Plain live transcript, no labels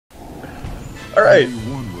Alright,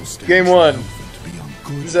 game one.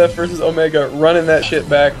 Xeph versus Omega, running that shit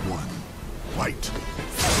back. Fight.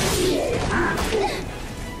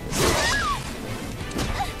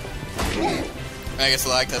 I guess the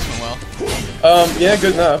lag test went well. Yeah,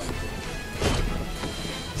 good enough.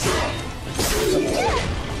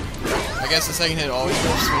 I guess the second hit always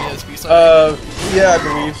works when you hit a speed slide. Yeah, I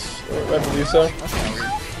believe so. That's kind of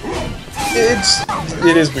weird.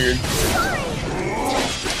 It is weird.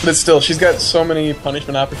 But still, she's got so many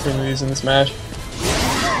punishment opportunities in this match.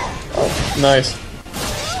 Oh, nice.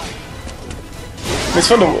 It's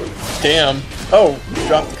fun to... Damn. Oh,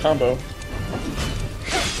 dropped the combo.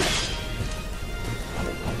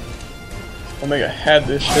 Omega had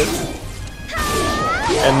this shit.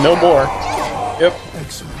 And no more. Yep.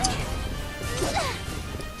 Excellent.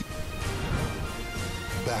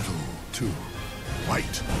 Battle 2.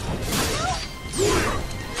 Fight.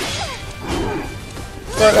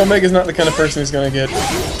 But Omega's not the kind of person who's gonna get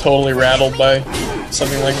totally rattled by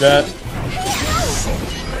something like that.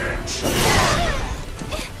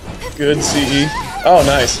 Good CE. Oh,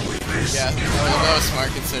 nice. Yeah, that was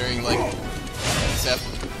smart considering, like, Xeph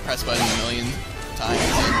press button a million times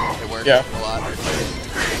and it worked a lot.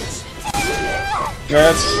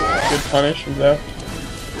 That's good punish from Xeph.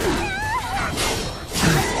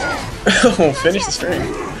 Oh, finish the string.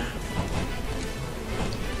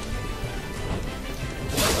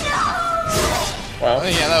 Wow. Oh,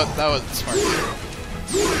 yeah, that was smart.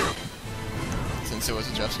 Since it was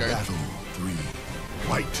a Jeff's guard. Battle 3.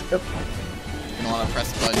 Fight. Yep. You don't want to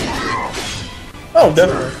press the button usually. Oh,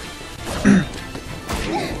 definitely.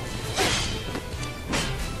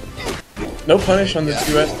 No punish on the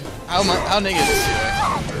 2S. How negative is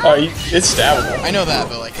 2A? Oh, it's stabbable. I know that,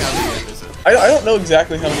 but like, how negative is it? I don't know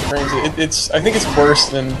exactly how many frames. I think it's worse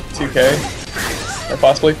than 2K. Or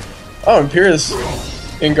possibly. Oh, and Pyrrha's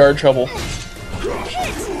in guard trouble.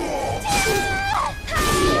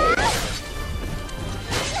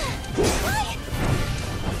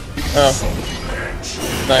 Oh.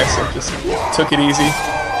 Nice, I just took it easy.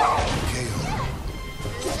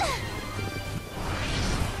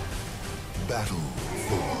 Battle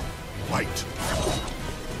 4. Fight.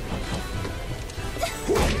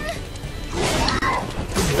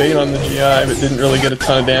 Bait on the GI, but didn't really get a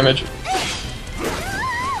ton of damage.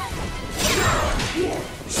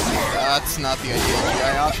 That's not the ideal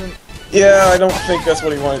GI option. Yeah, I don't think that's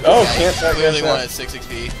what he wanted. Oh, Yeah, can't he that clearly guess wanted that. 6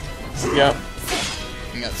 XP. Yeah.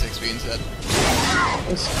 He got 6 XP instead.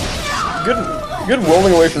 Good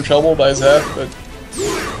rolling away from trouble by Xeph, but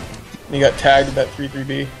he got tagged with that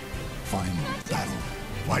 3-3B. Final battle.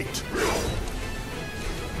 Fight.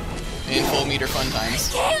 And full meter fun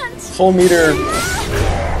times. Full meter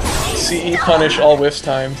CE punish all whiffs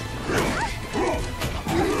timed.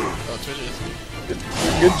 Oh, twitches.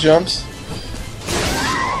 Good jumps.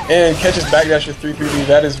 And catches backdash with 3-3B.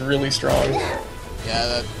 That is really strong. Yeah,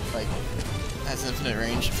 that like has infinite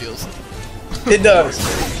range. It feels. It does,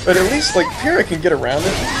 but at least like Pyrrha can get around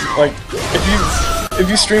it. Like if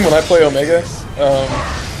you stream when I play Omega,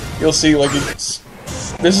 you'll see like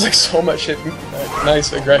there's like so much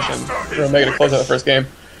nice aggression for Omega to close out the first game.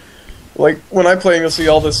 Like when I play, you'll see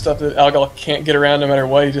all this stuff that Algal can't get around no matter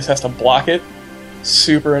what. He just has to block it.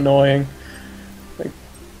 Super annoying. Like,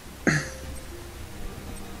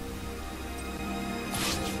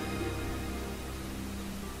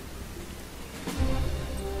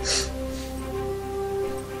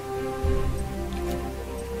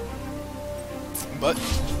 But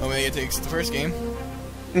Omega takes the first game.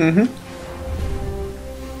 mm-hmm.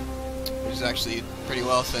 Which is actually pretty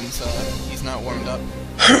well since he's not warmed up.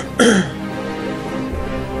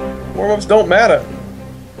 Warm-ups don't matter.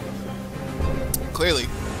 Clearly.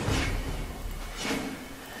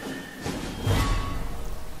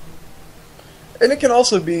 And it can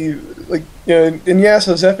also be like, you know, and yeah,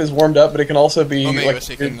 so Xeph is warmed up, but it can also be Omega like was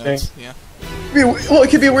taking notes. Yeah. Well, it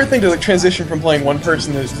could be a weird thing to like transition from playing one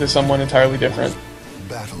person to someone entirely different.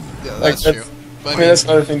 Battle. Yeah, Like, that's true. But I mean, that's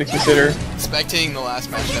another thing to consider. spectating the last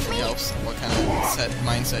match definitely helps. What kind of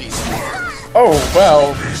mindset he's in. Oh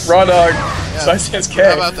wow, Raw Dog, Yeah. Side Stance K.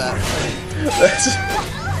 How about that?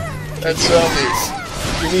 That's Face.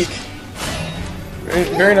 unique.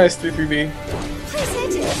 Very nice 3-3B. Please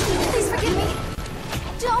hit it. Please forgive me.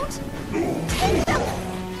 Don't take them.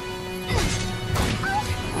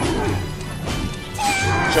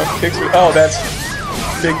 Jump kicks. Oh, that's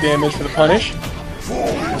big damage for the punish.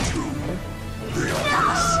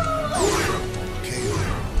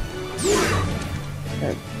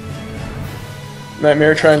 And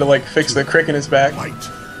Nightmare trying to like fix the crick in his back. Fight.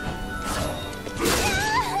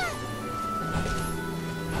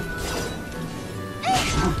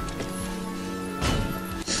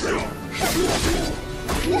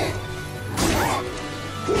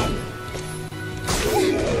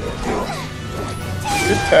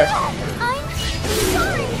 Good tech. I'm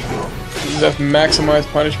sorry. Xeph maximized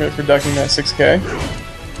punishment for ducking that 6K.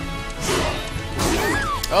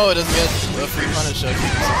 Oh, it doesn't get a free punish though.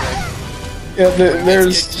 Yeah,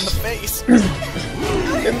 there's... In the face!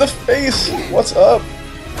 In the face! What's up?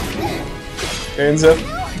 Okay, and Xeph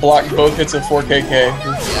blocked both hits of 4KK.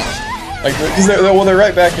 Like, because they're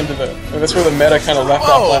right back into the... That's where the meta kind of left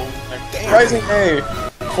off last time. Rising A!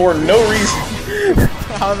 For no reason.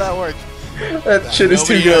 How did that work? That shit is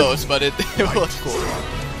too Nobody good. knows, but it looks cool.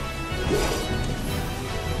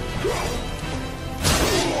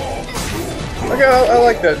 Okay, I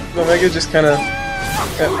like that. Omega just kind of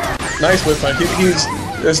nice whip punch.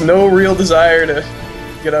 There's no real desire to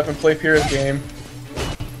get up and play Pyrrha's game.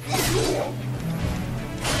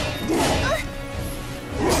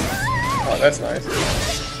 Oh, that's nice.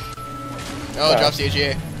 Oh, it drops the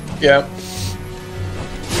AGA. Yeah.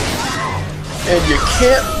 And you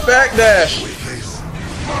can't backdash.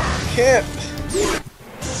 Can't.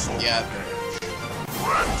 Yeah.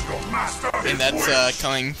 And that's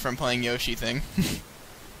coming from playing Yoshi thing.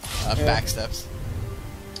 Back steps.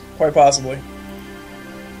 Quite possibly.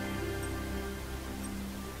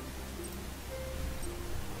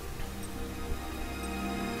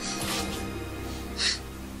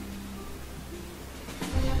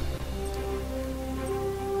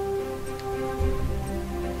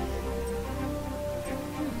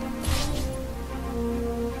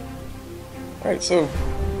 Alright, so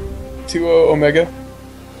 2-0 Omega.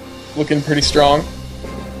 Looking pretty strong.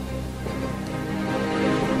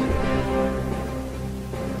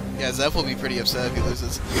 Yeah, Xeph will be pretty upset if he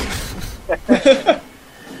loses.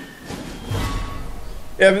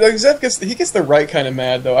 Yeah, but Xeph gets the right kind of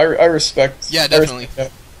mad though. I respect. Yeah, definitely.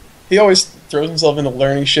 He always throws himself into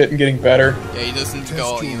learning shit and getting better. Yeah, he doesn't go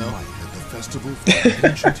all, you know. At the festival for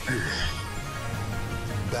ancient heroes.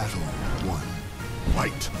 Battle 1.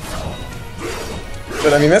 Fight.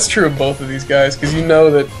 But I mean, that's true of both of these guys, because you know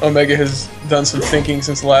that Omega has done some thinking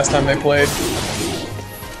since the last time they played.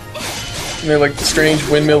 And they're like the strange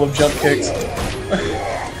windmill of jump kicks.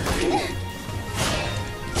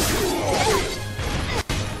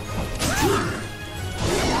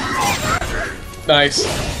 Nice.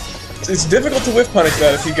 It's difficult to whiff punish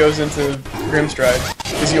that if he goes into Grimstride,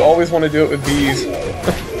 because you always want to do it with these.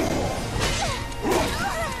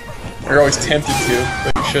 You're always tempted to,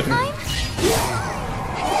 but you shouldn't.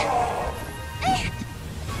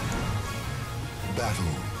 Battle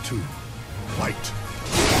 2. Fight.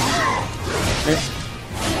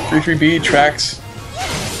 3-3B tracks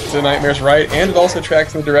to Nightmare's right, and it also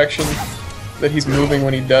tracks in the direction that he's moving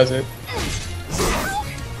when he does it.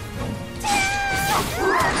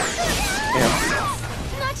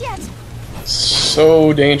 Not yet.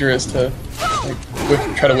 So dangerous to like,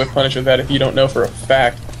 try to whip punish with that if you don't know for a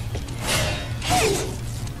fact.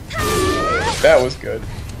 That was good.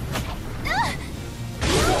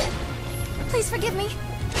 Please forgive me.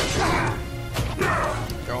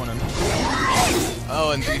 Throwing him.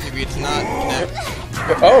 Oh, and 3-3B does not connect.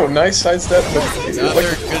 Oh, nice sidestep. But Another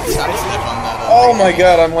like, good sidestep on that. oh my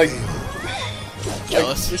god, I'm like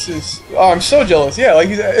Jealous. this is. Oh, I'm so jealous. Yeah, like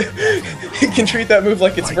he can treat that move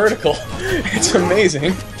like it's vertical. It's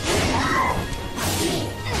amazing.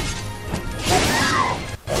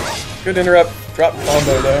 Good interrupt. Drop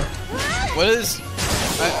combo though. What is...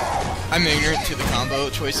 I'm ignorant to the combo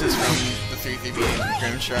choices from the 3-3B and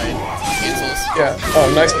Grimstride cancels. Yeah. Oh,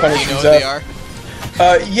 nice Do punish you know from what they Xeph.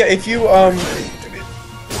 are? Yeah, if you,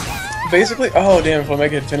 basically, oh damn, if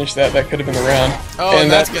Omega had finished that, that could have been the round. Oh, and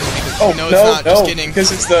that's gonna be the... Oh, no, it's not. Just kidding.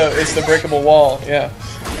 because it's the breakable wall, yeah.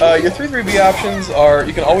 Your 3-3B options are,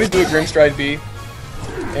 you can always do a Grimstride B,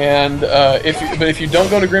 and, if you don't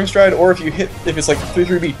go to Grimstride, or if it's like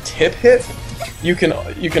 3-3B tip hit, you can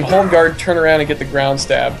hold guard, turn around, and get the ground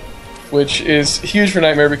stab, which is huge for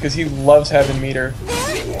Nightmare because he loves having meter.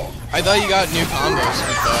 I thought you got new combos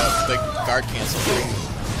with the guard cancel thing.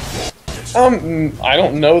 I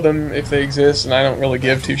don't know them if they exist, and I don't really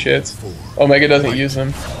give two shits. Omega doesn't use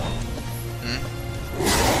them.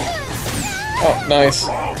 Oh, nice.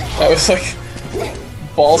 That was like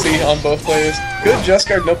ballsy on both players. Good just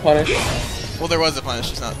guard, no punish. Well, there was a punish,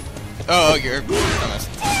 just not... Oh, you're... Dumbass.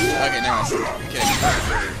 Okay, never mind. I'm kidding.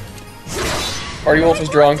 Party Wolf was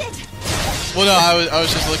drunk. Well, no, I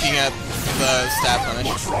was just looking at the stab punish.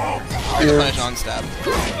 Or the punish on stab.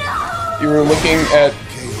 You were looking at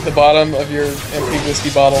the bottom of your empty whiskey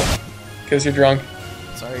bottle because you're drunk.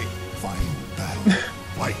 Sorry. Final battle.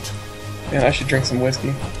 Fight. Man, I should drink some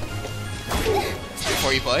whiskey.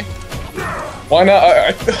 Before you play? Why not?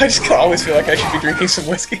 I just always feel like I should be drinking some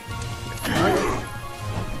whiskey.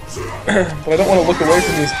 But I don't want to look away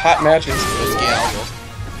from these hot matches.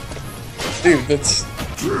 Dude, that's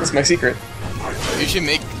my secret. You should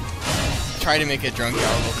try to make a drunk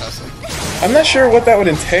Algo custom. I'm not sure what that would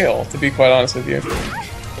entail, to be quite honest with you. I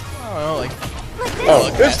don't know, like... Oh,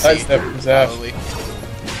 there's sidestep from Xeph.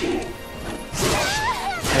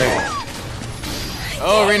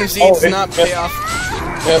 Oh, random seeds, not payoff.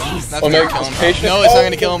 Yep. That's gonna kill him. No, it's not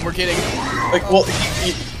gonna kill him, we're kidding. Like, well,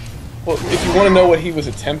 if you want to know what he was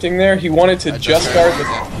attempting there, he wanted to just guard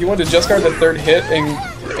the third hit,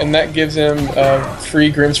 and that gives him a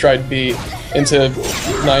free Grimstride B into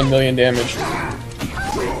 9 million damage.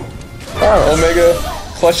 Wow, Omega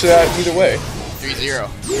clutched that either way. 3-0.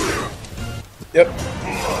 Yep.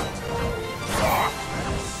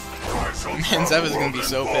 Man, Xeph is gonna be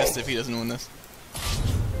so pissed if he doesn't win this.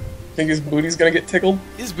 Think his booty's gonna get tickled?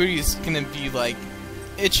 His booty's gonna be, like,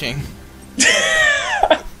 itching.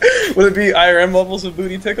 Would it be IRM levels of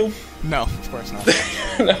booty tickled? No, of course not.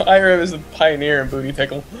 No, IRM is the pioneer in booty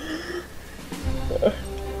tickle.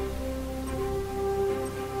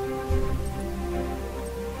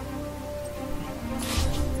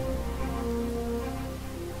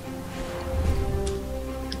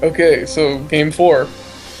 Okay, so game 4.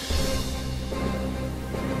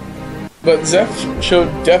 But Xeph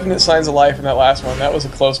showed definite signs of life in that last one. That was a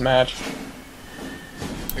close match.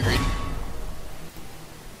 Agreed.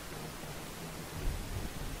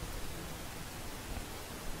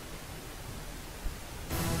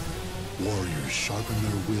 Warriors sharpen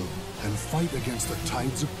their will and fight against the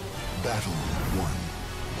tides of battle. 1.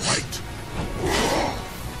 Fight.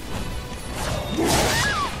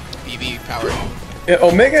 BB power. Yeah,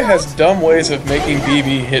 Omega has dumb ways of making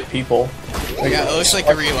BB hit people. Like, Yeah, it looks like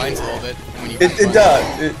it realigns a little bit when you it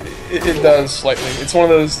does. It does slightly. It's one of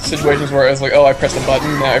those situations where it's like, oh, I pressed a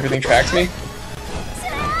button, now everything tracks me.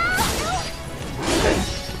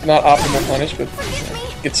 Not optimal punish, but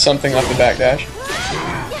get something off the backdash.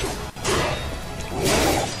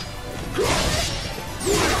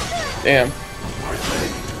 Damn.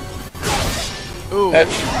 Ooh.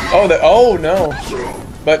 Oh no.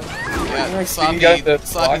 But Yeah,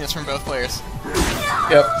 sloppiness from both players.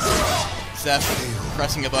 Yep. Xeph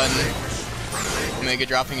pressing a button. Omega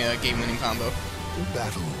dropping a game-winning combo.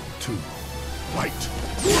 Battle 2. Fight.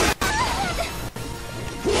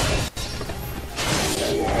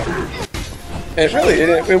 And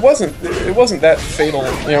it wasn't that fatal,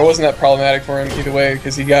 you know, it wasn't that problematic for him either way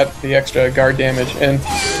because he got the extra guard damage. And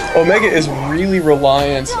Omega is really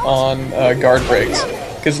reliant on guard breaks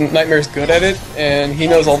because Nightmare's good at it, and he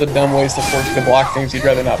knows all the dumb ways to block things he'd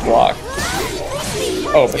rather not block.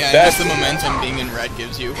 Oh, but yeah, that's the momentum being in red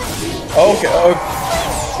gives you. Okay. I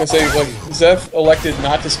was gonna say, like, Xeph elected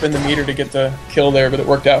not to spin the meter to get the kill there, but it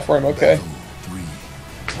worked out for him. Okay. 3.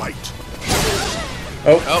 Fight.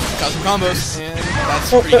 Oh, got some combos, and that's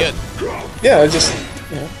pretty good. Yeah, just,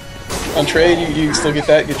 you know, on trade, you still get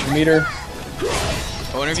that, get your meter.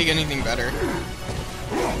 I wonder if you get anything better.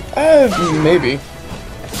 Maybe.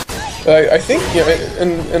 I think, you know,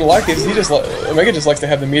 in a lot of cases, Omega just likes to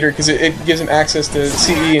have the meter because it gives him access to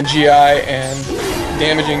CE and GI and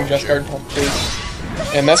damaging just guard punches,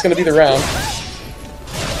 and that's going to be the round.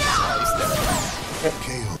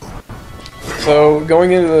 So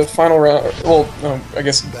going into the final round, well, no, I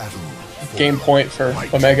guess game point for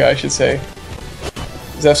Omega, I should say.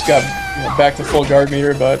 Xeph's got back to full guard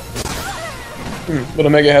meter, but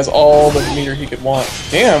Omega has all the meter he could want.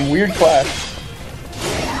 Damn, weird clash.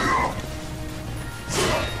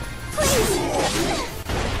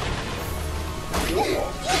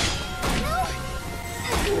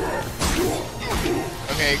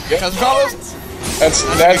 Okay, custom combos. That's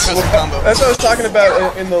what I was talking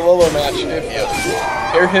about in the Lolo match. If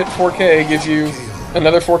air hit 4K gives you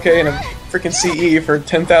another 4K and a freaking CE for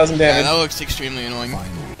 10,000 damage. Yeah, that looks extremely annoying.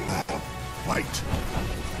 Fight.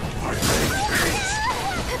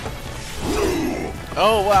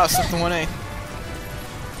 Oh wow, stuck the 1A.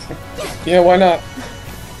 Yeah, why not?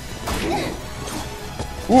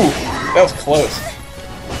 Ooh, that was close.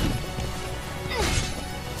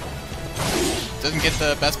 Doesn't get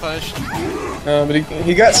the best punish. But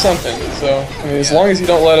he got something. So I mean, as long as you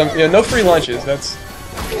don't let him, no free lunches. That's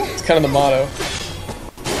kind of the motto.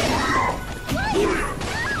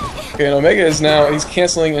 Okay, and Omega is he's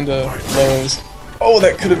canceling into lows. Oh,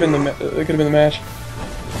 that could have been the match.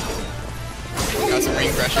 Got some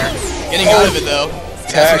ring pressure. Getting out of it though.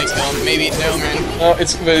 That's what makes him. Maybe no, man. No,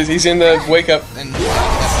 but he's in the wake up. And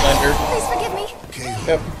Please forgive me.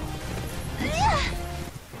 Yep.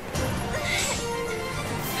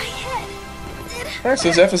 Alright, so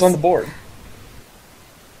Xeph is on the board.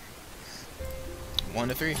 1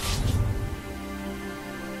 to 3.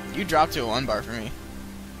 You dropped to a 1 bar for me.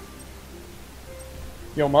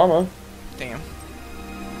 Yo, mama. Damn.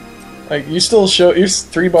 Like, you still show... You're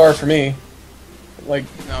 3 bar for me. Like...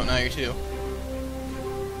 No, now you're 2.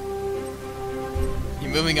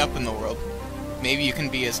 You're moving up in the world. Maybe you can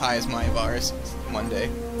be as high as my bars one day.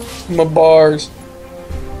 My bars.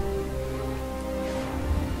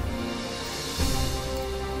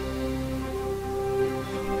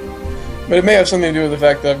 But it may have something to do with the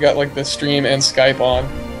fact that I've got, like, the stream and Skype on.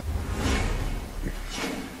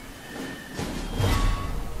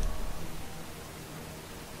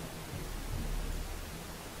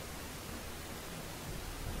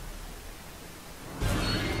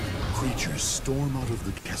 Creatures storm out of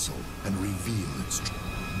the castle and reveal its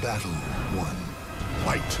battle 1.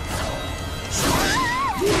 Fight.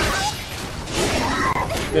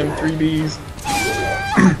 Them 3Bs.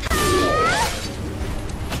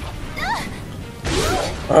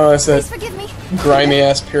 Oh, that's that Forgive me. grimy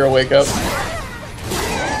ass Pyrrha wake up.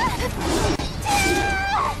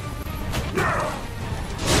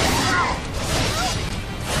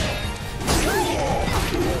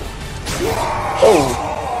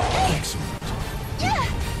 Oh! Excellent.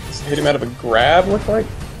 Just hit him out of a grab, look like?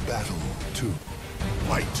 Battle 2.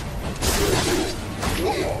 Fight.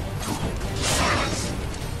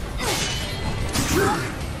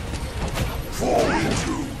 Fall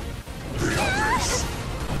into the abyss.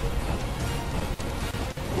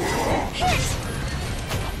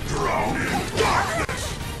 Drown in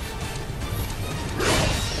darkness.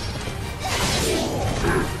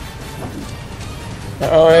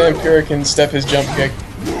 Oh, and Pyrrha can step his jump kick,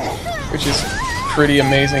 which is pretty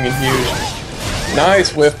amazing and huge.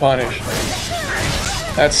 Nice whiff punish.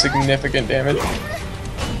 That's significant damage.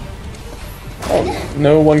 Oh,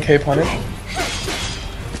 no 1k punish.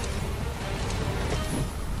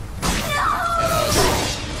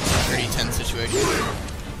 Pretty tense situation.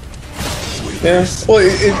 Yeah, well,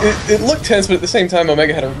 it looked tense, but at the same time,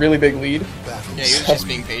 Omega had a really big lead. Yeah, he was just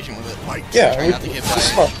being patient with it. Yeah, Trying not to get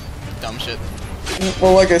by dumb shit.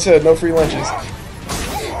 well, like I said, no free lunches.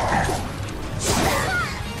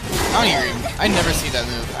 I never see that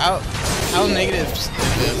move. How negative is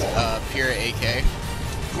Pyrrha AK?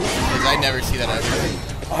 Because I never see that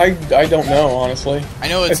ever. I don't know, honestly. I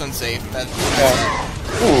know it's unsafe. Yeah.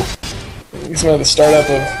 Ooh. He's one of the startup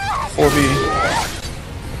of 4B.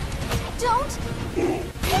 Don't hit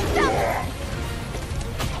them.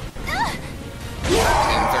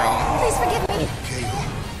 And throw Please forgive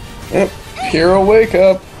me. Yep. Pyrrha wake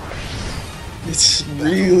up. It's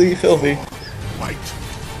really filthy. Fight.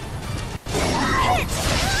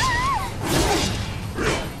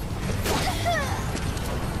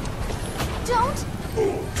 Don't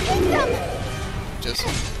hit them. just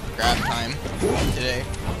grab time today.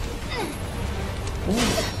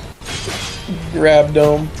 Grab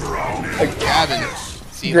dome. Like grabbing.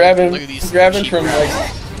 See, Grabbing, look at these grabbing cheap from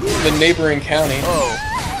grabs. like the neighboring county.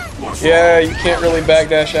 Oh, Yeah, you can't really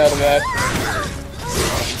backdash out of that.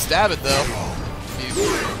 you can stab it though.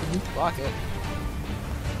 You block it.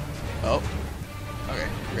 Oh. Okay,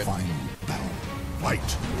 we're good. Final battle.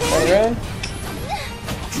 Fight. All around.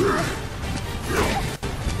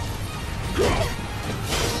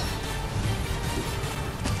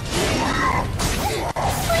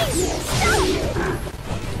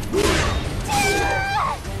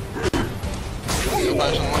 No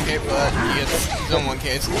punish on 1K, but he gets his own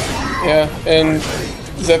 1Ks. Yeah, and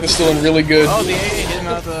Xeph is still in really good. Oh, the A hit him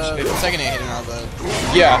out the second A hit him out the.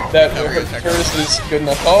 Yeah, that Cover his Curtis is good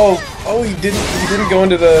enough. Oh, he didn't go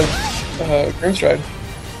into the Grimstride.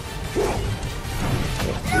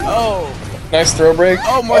 Oh, Nice throw break.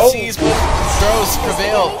 oh, more C's, but throws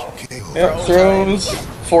prevail. Yeah, throws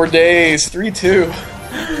for days. 3-2.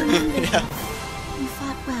 Yeah. You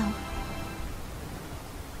fought well.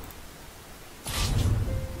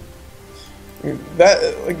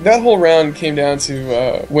 That whole round came down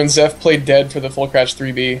to when Xeph played dead for the full crouch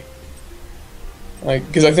 3B. Like,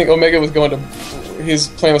 because I think Omega was going to, his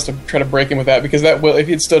plan was to try to break him with that, because that if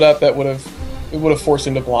he'd stood up, it would have forced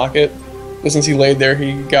him to block it. But since he laid there,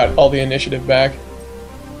 he got all the initiative back.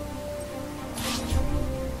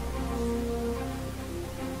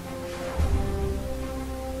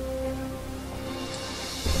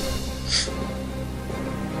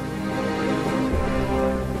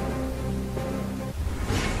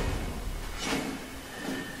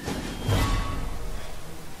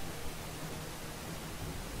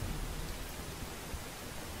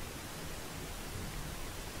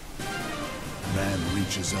 Man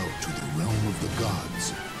reaches out to the realm of the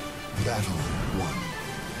gods. Battle 1.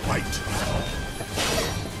 Fight.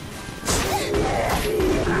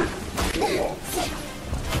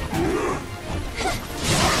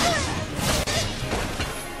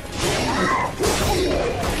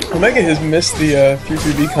 Omega has missed the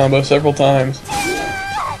 3-3B combo several times. Yeah,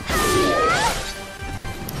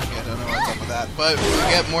 I don't know what's up with that. But we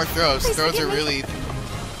get more throws. Throws are really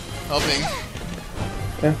helping.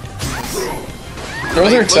 Yeah.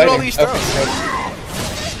 Throws are exciting. Look at all these throws.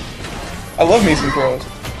 I love me some throws.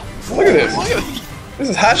 Look at this. Look at these This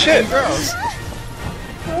is hot shit. throws.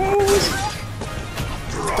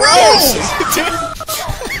 Throws!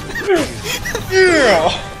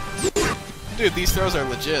 Yeah! Dude, these throws are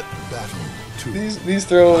legit. These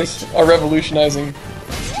throws are revolutionizing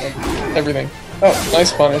everything. Oh,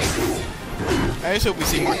 nice punish. I just hope we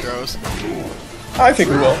see more throws. I think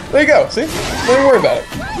we will. There you go, see? Don't even worry about it.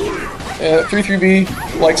 Yeah,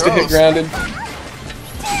 3-3B likes to hit grounded.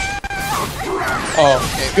 Oh,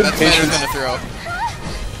 Okay, good that's better patience. than a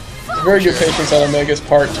throw. Very good patience on Omega's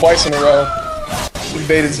part, twice in a row. He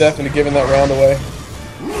baited Xeph into giving that round away.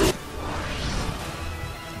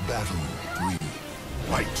 Battle 3.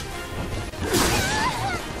 Fight.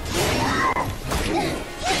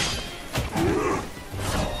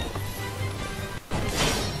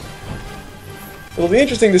 It'll be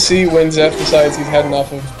interesting to see when Xeph decides he's had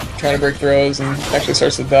enough of trying to break throws and actually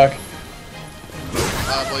starts to duck.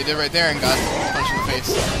 Well, he did right there and got punched in the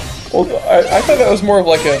face. Well, I thought that was more of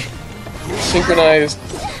like a synchronized,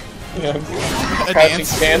 you know, A crouching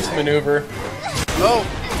dance. dance maneuver. Oh!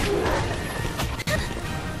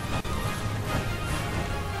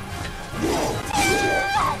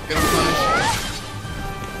 Get him punished.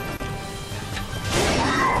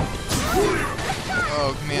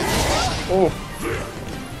 Oh, man. Oh.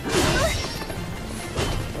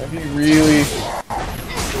 He really...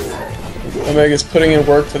 Omega's putting in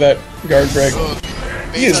work for that guard break. Oh,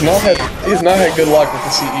 He has not had good luck with the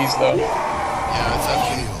CEs though. Yeah, it's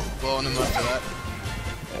actually blowing him up for that.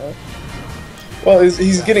 Well,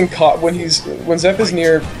 he's getting caught when Xeph is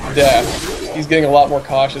near death. He's getting a lot more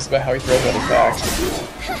cautious about how he throws out attacks.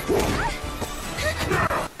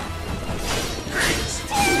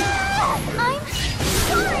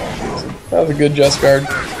 That was a good just guard.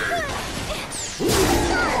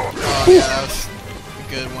 Oh, yeah, that was a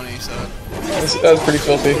good 187. That was pretty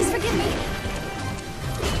filthy. Please forgive me.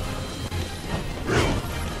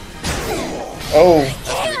 Oh,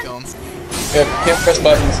 That's gonna kill him. yeah, can't press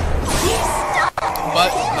buttons. But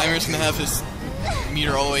Nightmare's gonna have his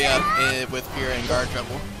meter all the way up with Pyrrha and guard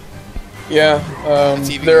trouble. Yeah, Let's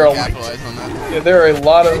see if he there can are capitalize on that. yeah, there are a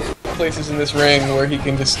lot of places in this ring where he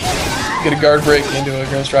can just get a guard break into a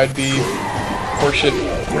Grand Stride B or shit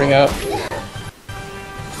ring out.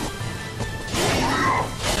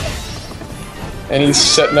 And he's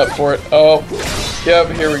setting up for it. Oh, yep,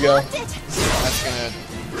 here we go. That's gonna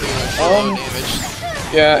do a low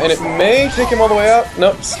damage. Yeah, and it may take him all the way out.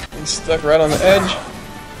 Nope, he's stuck right on the edge.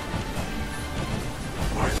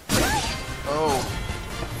 Oh.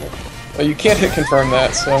 Well, you can't hit confirm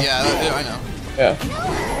that, so Yeah, I know. yeah.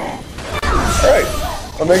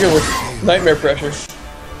 Alright, Omega with Nightmare pressure.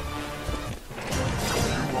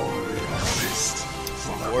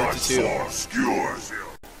 4-2.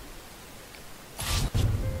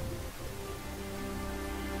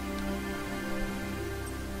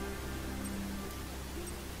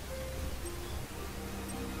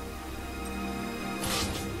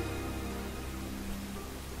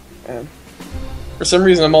 Man. For some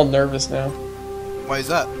reason, I'm all nervous now. Why is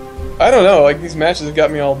that? I don't know, like, these matches have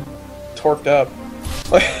got me all torqued up.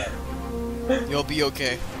 Like, You'll be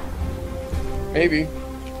okay. maybe.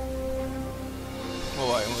 Well,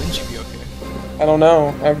 why wouldn't you be okay? I don't know.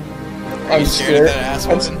 I'm you scared of that ass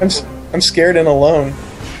whooping? I'm scared and alone.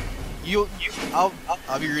 I'll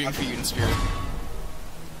be rooting for you in spirit.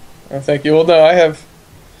 Oh, thank you. Well, no, I have.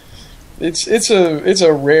 It's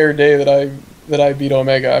a rare day that I beat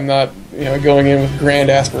Omega. I'm not going in with grand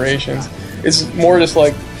aspirations. It's more just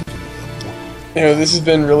like this has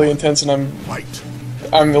been really intense, and I'm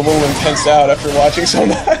a little intensed out after watching so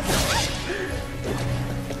much.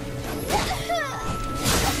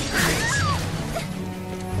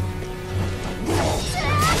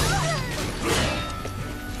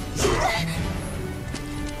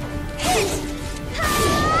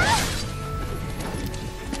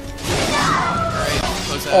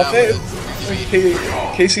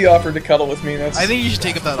 Casey offered to cuddle with me. I think you should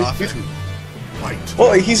take up that offer.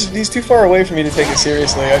 Well, he's too far away for me to take it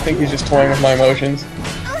seriously. I think he's just toying with my emotions.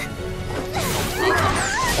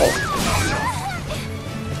 Oh.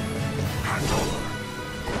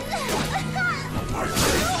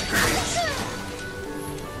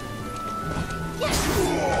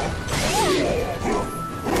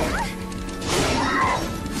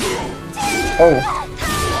 Oh.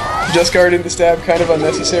 Just guard into stab, kind of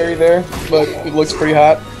unnecessary there, but it looks pretty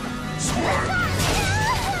hot.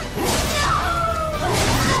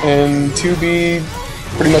 And 2B,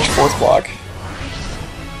 pretty much fourth block.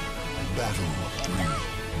 Battle 3.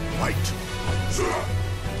 Fight.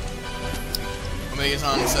 Omega's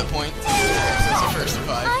on set point. That's the first of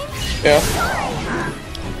 5. Yeah.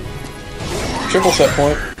 Triple set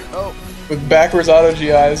point. Oh. With backwards auto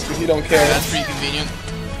GIs, because you don't care. That's pretty convenient.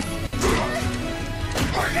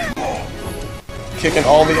 Kicking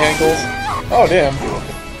all the ankles. Oh, damn.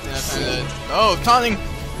 Oh, taunting!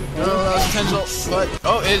 No, that was intentional, but...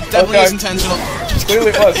 Oh, it definitely is intentional.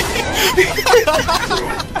 Clearly it was.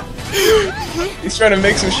 He's trying to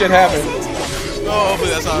make some shit happen. Oh, hopefully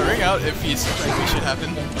that's not a ring out if he's trying to make shit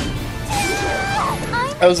happen.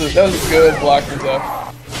 That was a good block from Xeph.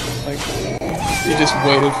 Like, he just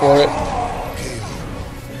waited for it.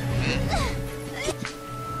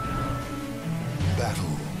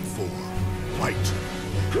 Battle 4. Fight.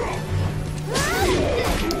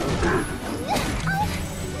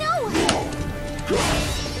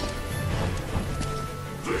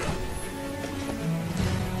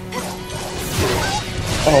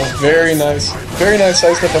 Oh, very nice. Very nice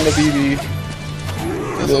side step on the BB.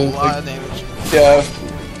 Does a lot of damage. Yeah,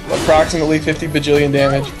 approximately 50 bajillion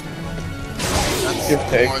damage. That's Give or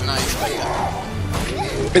take. more than I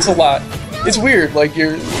expected. It's a lot. It's weird, like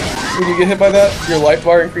when you get hit by that, your life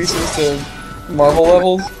bar increases to Marvel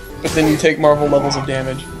levels, but then you take Marvel levels of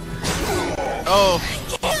damage. Oh,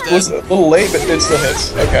 It was a little late, but it still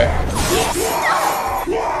hits. Okay.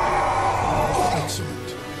 Excellent.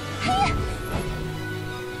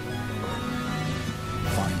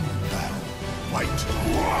 Final battle. Fight.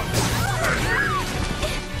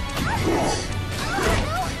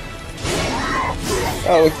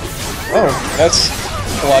 Oh, that's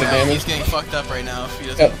a lot of damage. He's getting fucked up right now if he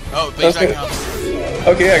doesn't. Yep. Oh, but he's Okay. backing up.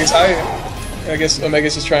 Okay, I guess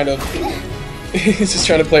Omega's just trying to he's just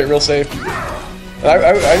trying to play it real safe. I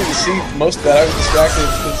didn't see most of that. I was distracted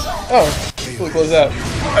because really close out.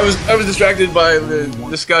 I was distracted by the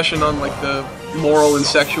discussion on like the moral and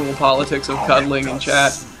sexual politics of cuddling in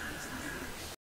chat.